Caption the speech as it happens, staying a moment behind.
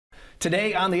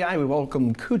Today on The Eye, we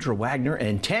welcome Kudra Wagner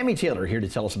and Tammy Taylor here to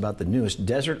tell us about the newest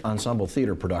Desert Ensemble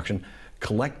Theatre production,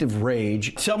 Collective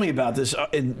Rage. Tell me about this.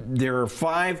 There are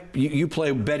five. You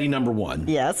play Betty number one.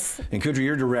 Yes. And Kudra,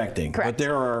 you're directing. Correct.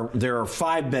 But there are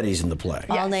five Bettys in the play.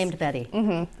 All named Betty.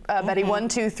 Betty 1,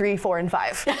 2, 3, 4, and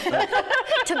 5.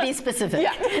 To be specific.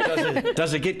 Yeah.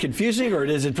 Does it get confusing, or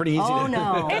is it pretty easy? Oh, to...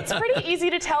 no. It's pretty easy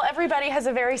to tell. Everybody has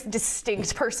a very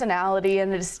distinct personality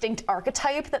and a distinct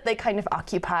archetype that they kind of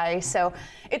occupy. So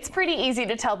it's pretty easy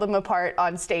to tell them apart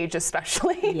on stage,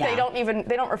 especially. Yeah.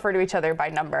 They don't refer to each other by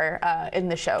number in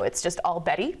the show. It's just all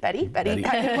Betty, Betty, Betty.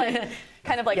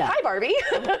 Kind of like Yeah. Hi, Barbie.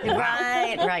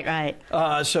 Right.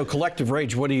 So Collective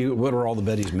Rage. What are all the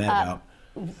Betties mad about?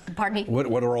 Pardon me?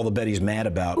 What are all the Bettys mad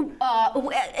about?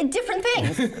 Different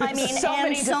things. I mean, So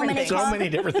many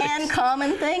different things. And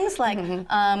common things like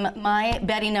my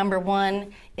Betty number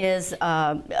one is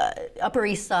Upper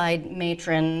East Side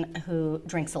matron who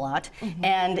drinks a lot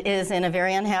and is in a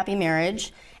very unhappy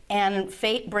marriage. And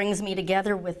fate brings me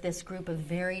together with this group of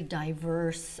very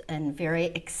diverse and very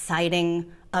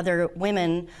exciting other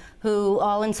women who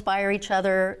all inspire each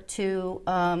other to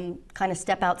kind of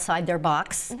step outside their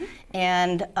box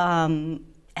and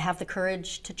have the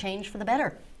courage to change for the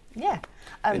better. Yeah.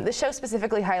 The show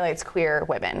specifically highlights queer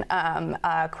women,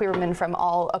 queer women from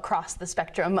all across the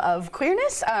spectrum of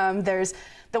queerness. There's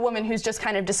the woman who's just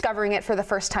kind of discovering it for the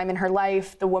first time in her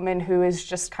life, the woman who is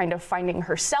just kind of finding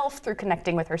herself through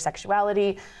connecting with her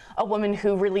sexuality, a woman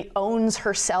who really owns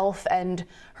herself and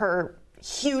her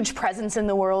huge presence in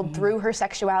the world through her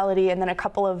sexuality, and then a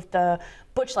couple of the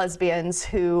butch lesbians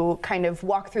who kind of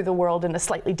walk through the world in a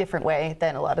slightly different way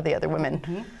than a lot of the other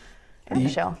women. In the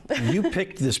show. You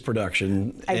picked this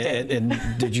production. I did. And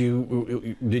did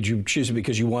you choose it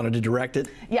because you wanted to direct it?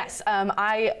 Yes,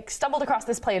 I stumbled across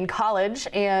this play in college,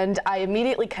 and I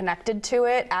immediately connected to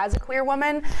it as a queer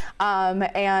woman,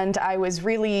 and I was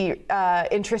really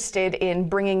interested in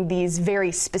bringing these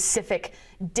very specific,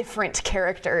 different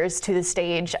characters to the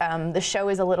stage. The show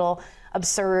is a little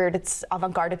absurd, it's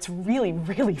avant-garde, it's really,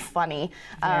 really funny.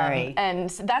 And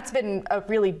that's been a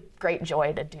really great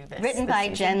joy to do this. Written by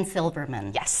Jen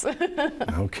Silverman. Yes.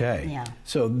 Okay. Yeah.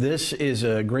 So this is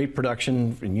a great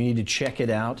production, and you need to check it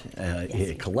out.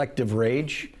 Collective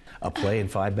Rage, a play in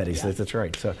five Bettys. Yeah. That's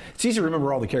right. So it's easy to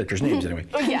remember all the characters' names anyway.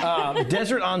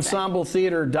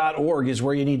 DesertEnsembleTheatre.org is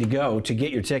where you need to go to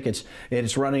get your tickets. And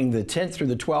it's running the 10th through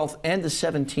the 12th and the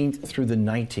 17th through the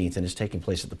 19th, and it's taking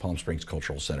place at the Palm Springs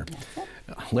Cultural Center.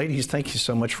 Ladies, thank you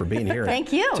so much for being here.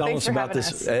 Thank you. Tell Thanks us about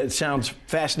this. us. It sounds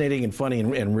fascinating and funny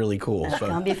and really cool. It's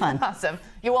going to be fun. Awesome.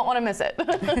 You won't want to miss it.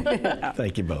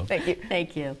 Thank you both. Thank you.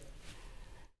 Thank you.